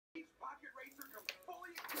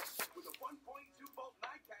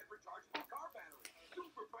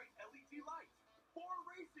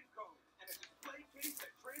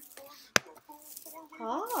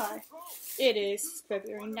Hi, it is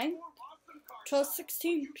February 9th,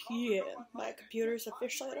 12:16 p.m. My computer's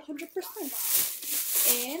officially at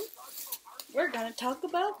 100%. And we're gonna talk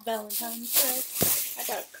about Valentine's Day. I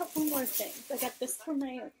got a couple more things. I got this from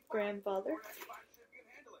my grandfather.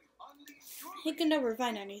 He can never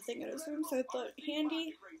find anything in his room, so I thought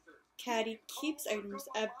handy caddy keeps items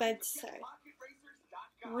at bedside.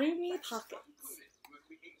 Roomy pockets.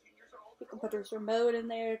 You can put his remote in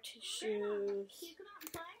there, tissues,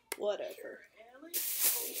 whatever.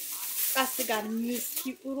 Also got him this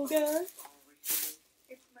cute little guy.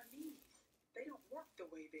 It's my knees. They don't work the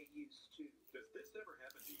way they used to. Does this ever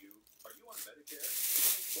happen to you? Are you on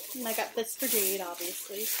Medicare? And I got this for Jade,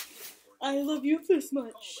 obviously. I love you this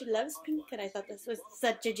much. She loves pink, and I thought this was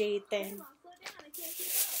such a Jade thing.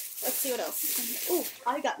 Let's see what else. Oh,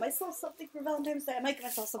 I got myself something for Valentine's Day. I might get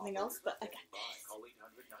myself something else, but I got this.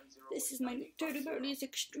 This is my new teddy bear, and he's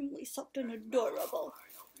extremely soft and adorable.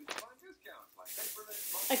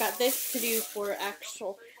 I got this to do for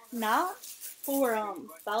actual, not for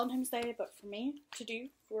Valentine's Day, but for me to do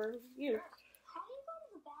for you.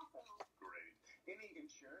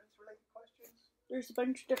 There's a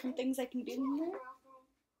bunch of different things I can do in there.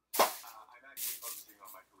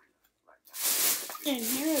 In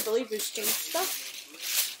here, I believe there's Jade's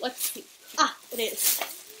stuff. Let's see. Ah, it is. I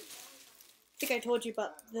think I told you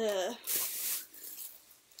about the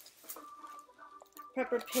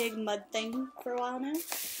Peppa Pig mud thing for a while now.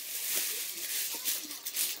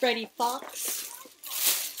 Freddy Fox.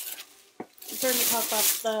 You've heard me talk about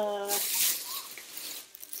the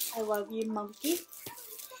I Love You monkey.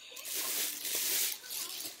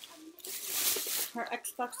 Her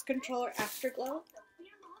Xbox controller Afterglow.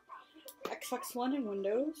 Xbox One and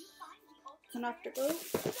Windows. It's an Afterglow.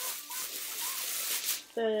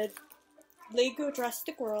 The Lego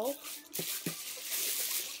Jurassic World.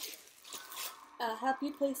 A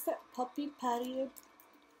Happy Playset Puppy Patio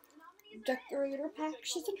Decorator Pack.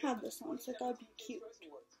 She doesn't have this one, so I thought it'd be cute.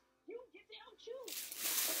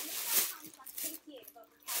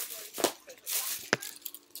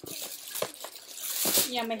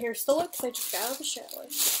 Yeah, my hair's still wet because I just got out of the shower.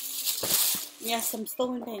 Yes, I'm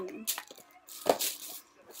still in pain.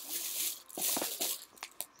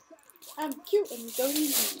 I'm cute and going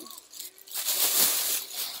in.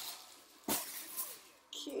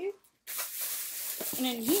 Cute. And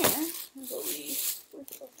in here, I believe,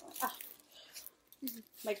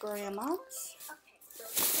 my grandma's.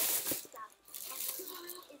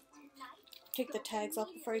 Take the tags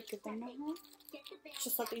off before I give them to her.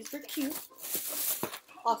 Just thought these were cute.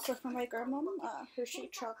 Also from my grandma, Hershey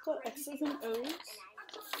chocolate X's and O's.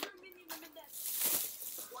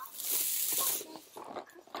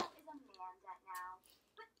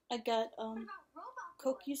 I got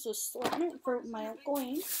cookies with assortment for my Uncle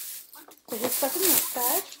Wayne. For his stuff in this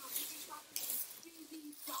bag.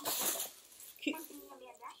 Cute.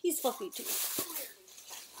 He's fluffy too.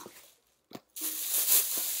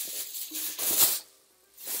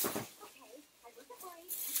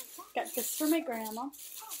 Got this for my grandma. I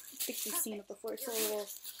think you've seen it before. It's a little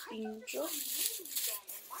angel.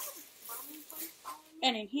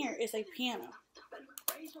 And in here is a piano.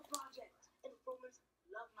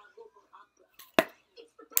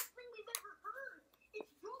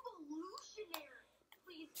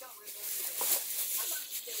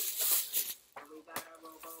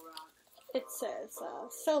 It says,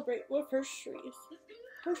 celebrate with Hershey's.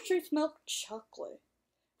 Hershey's milk chocolate.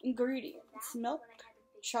 Ingredients: milk,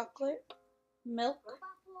 chocolate,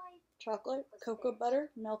 cocoa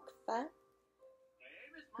butter, milk fat,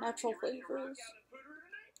 natural flavors.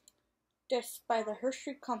 This by the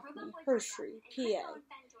Hershey Company, Hershey, PA,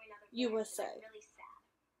 USA.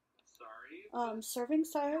 Serving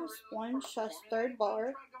size, 1 third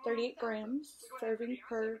bar, 38 grams, serving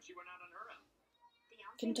per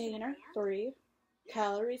container, 3.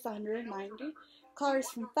 Calories, 190. Calories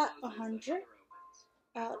from fat, 100.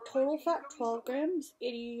 Total fat, 12 grams,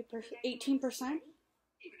 18%.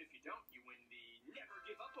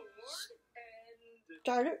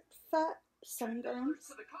 Starter fat, 7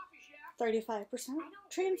 grams, 35%.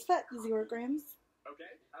 Trans fat, 0 grams.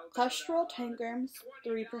 Cholesterol, 10 grams,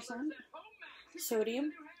 3%.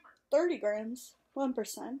 Sodium, 30 grams,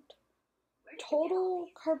 1%. Total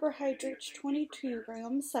carbohydrates, 22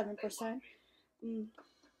 grams, 7%.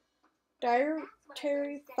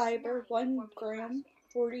 Dietary fiber, 1 gram,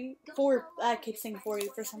 44, I keep saying 40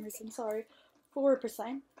 for some reason, sorry,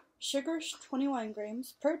 4%. Sugars, 21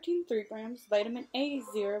 grams. Protein, 3 grams. Vitamin A,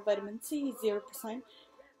 0. Vitamin C, 0%.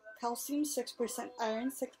 calcium 6%,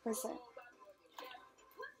 iron 6%.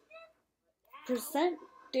 Percent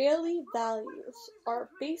daily values are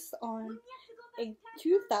based on a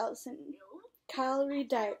 2,000 calorie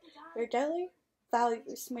diet. Your daily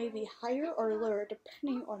values may be higher or lower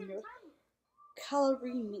depending on your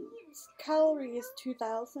calorie needs. Calorie is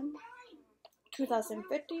 2,000,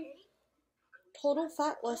 2,050. Total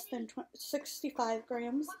fat less than 65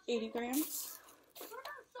 grams, 80 grams.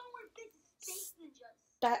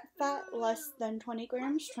 Stat fat less than 20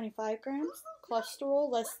 grams, 25 grams. Cholesterol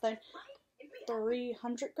less than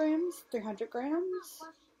 300 grams, 300 grams.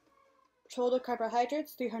 Total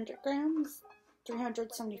carbohydrates 300 grams,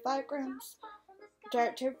 375 grams.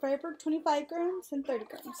 Dietary fiber 25 grams and 30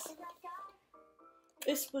 grams.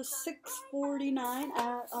 This was $6.49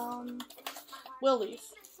 at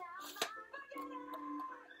Willie's.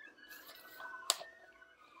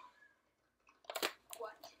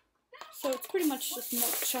 So it's pretty much just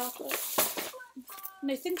milk chocolate.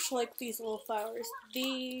 And I think she liked these little flowers.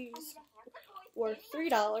 These were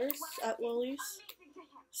 $3 at Willie's.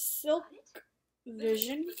 Silk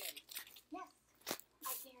Vision.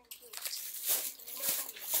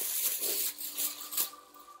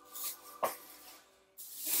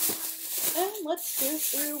 And let's go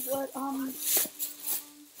through what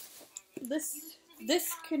this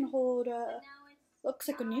can hold looks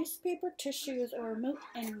like a newspaper, tissues, or remote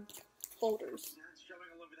and folders.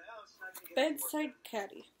 Bedside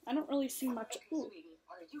caddy. I don't really see much. Ooh.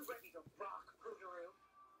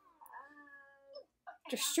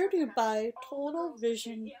 Distributed by Total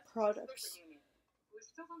Vision Products.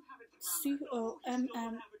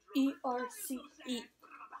 COMMERCE.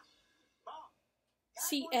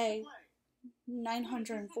 CA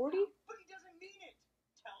 940.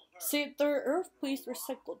 Save the Earth, please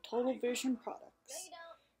recycle Total Vision products.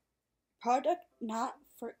 Product not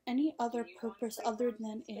for any other purpose other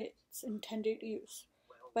than its intended use.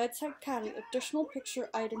 Bedside caddy, additional picture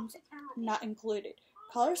items not included.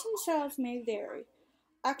 Colors and styles may vary.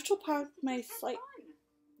 Actual product may slightly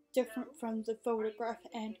different from the photograph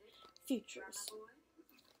and features.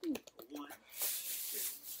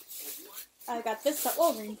 I got this at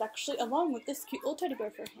Walgreens actually, along with this cute little teddy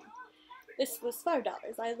bear for him. This was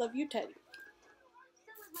 $5. I love you, Teddy.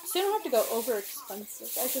 So you don't have to go over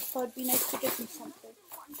expensive. I just thought it'd be nice to get him something.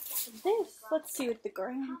 This, let's see what the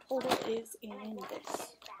grand total is in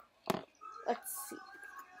this. Let's see.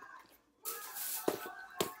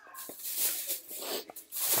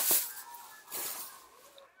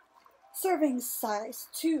 Serving size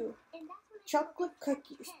 2. Chocolate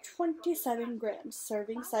cookies, 27 grams.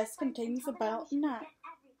 Serving size contains about 9.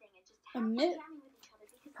 Emit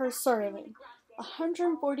per serving,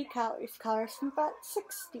 140 calories. Calories from fat,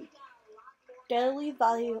 60. Daily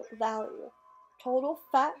value. Total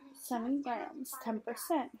fat, 7 grams, 10%.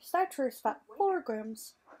 Saturated fat, 4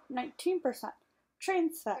 grams, 19%.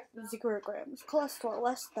 Trans fat, 0 grams. Cholesterol,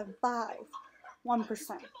 less than 5,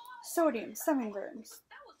 1%. Sodium, 7 grams,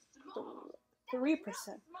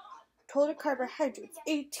 3%. Total carbohydrates,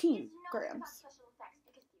 18 grams,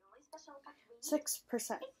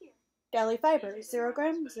 6%. Daily fiber, 0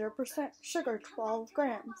 grams, 0%. Sugar, 12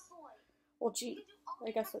 grams. Well, gee,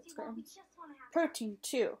 I guess that's grams. Protein,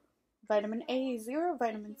 2. Vitamin A, 0.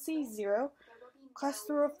 Vitamin C, 0.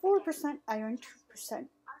 Cholesterol, 4%. Iron, 2%.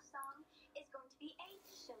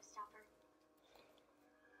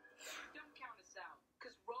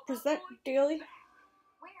 Present daily.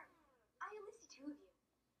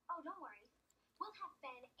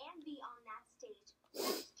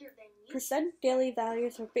 Percent daily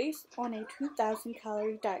values are based on a 2,000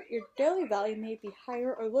 calorie diet. Your daily value may be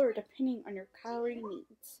higher or lower depending on your calorie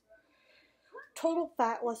needs. Total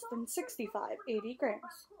fat less than 65, 80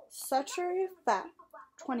 grams. Saturated fat,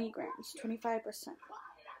 20 grams, 25%.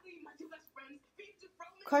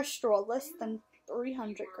 Cholesterol less than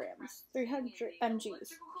 300 grams, 300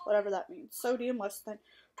 mgs, whatever that means. Sodium less than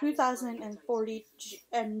 2,040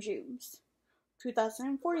 mgs.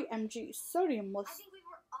 2,040 mgs. Sodium less.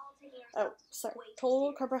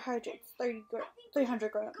 Total carbohydrates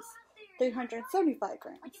 300 grams, 375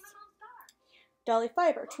 grams. Daily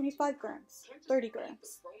fiber 25 grams, 30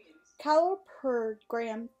 grams. Calorie per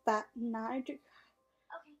gram fat 9.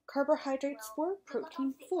 Carbohydrates 4.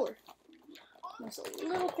 Protein 4. There's a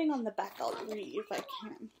little thing on the back I'll read if I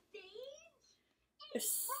can.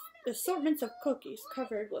 Assortments of cookies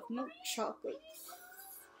covered with milk chocolate.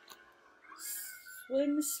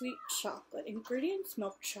 Slim sweet chocolate. Ingredients: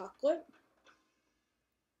 milk chocolate,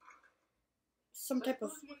 some type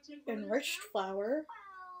of enriched flour,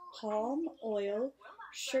 palm oil,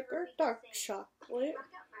 sugar, dark chocolate,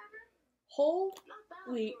 whole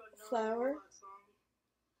wheat flour,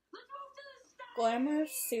 glamour,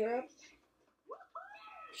 syrup,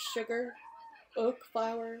 sugar, oak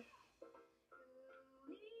flour,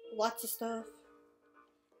 lots of stuff.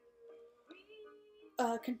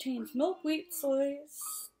 Contains milk, wheat, soy,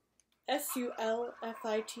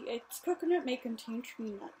 sulfite. Coconut may contain tree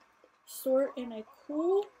nut. Store in a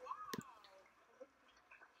cool,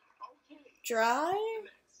 dry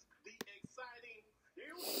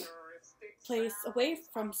place away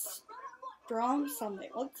from strong sunlight.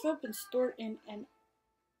 Once open, stored in an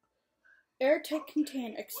airtight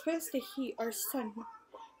container. Exposed to heat or sun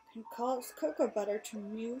can cause cocoa butter to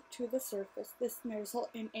move to the surface. This may result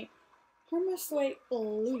in a harmless white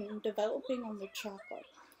balloon developing on the chocolate.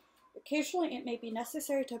 Occasionally, it may be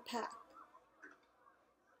necessary to pack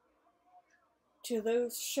to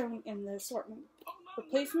those shown in the assortment.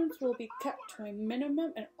 Replacements will be kept to a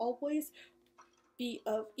minimum and always be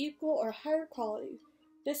of equal or higher quality.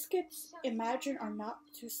 Biscuits, imagine, are not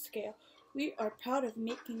to scale. We are proud of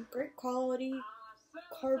making great quality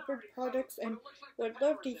cardboard products and would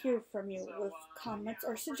love to hear from you with comments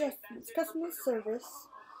or suggestions. Customer service,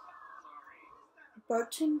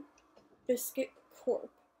 Barton Biscuit Corp.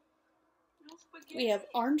 We have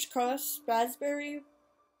orange crust, raspberry,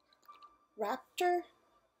 raptor,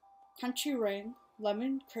 country ring,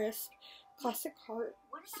 lemon crisp, classic heart,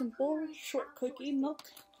 simple short cookie, milk.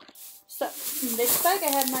 So in this bag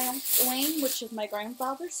I have my own Wayne, which is my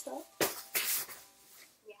grandfather's stuff.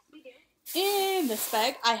 In this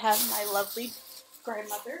bag I have my lovely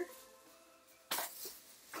grandmother.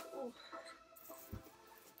 Ooh.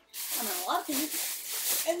 I'm in a lot of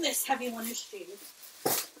things. And this heavy one is shaved.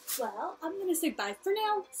 Well, I'm going to say bye for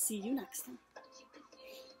now. See you next time.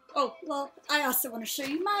 Oh, well, I also want to show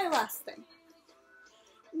you my last thing.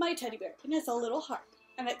 My teddy bear. And it's a little heart.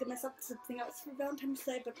 I might get myself something else for Valentine's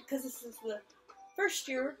Day, but because this is the first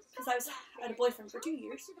year, because I had a boyfriend for 2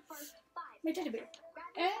 years, my teddy bear.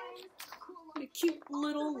 And a cute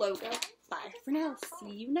little logo. Bye for now.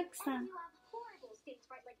 See you next time.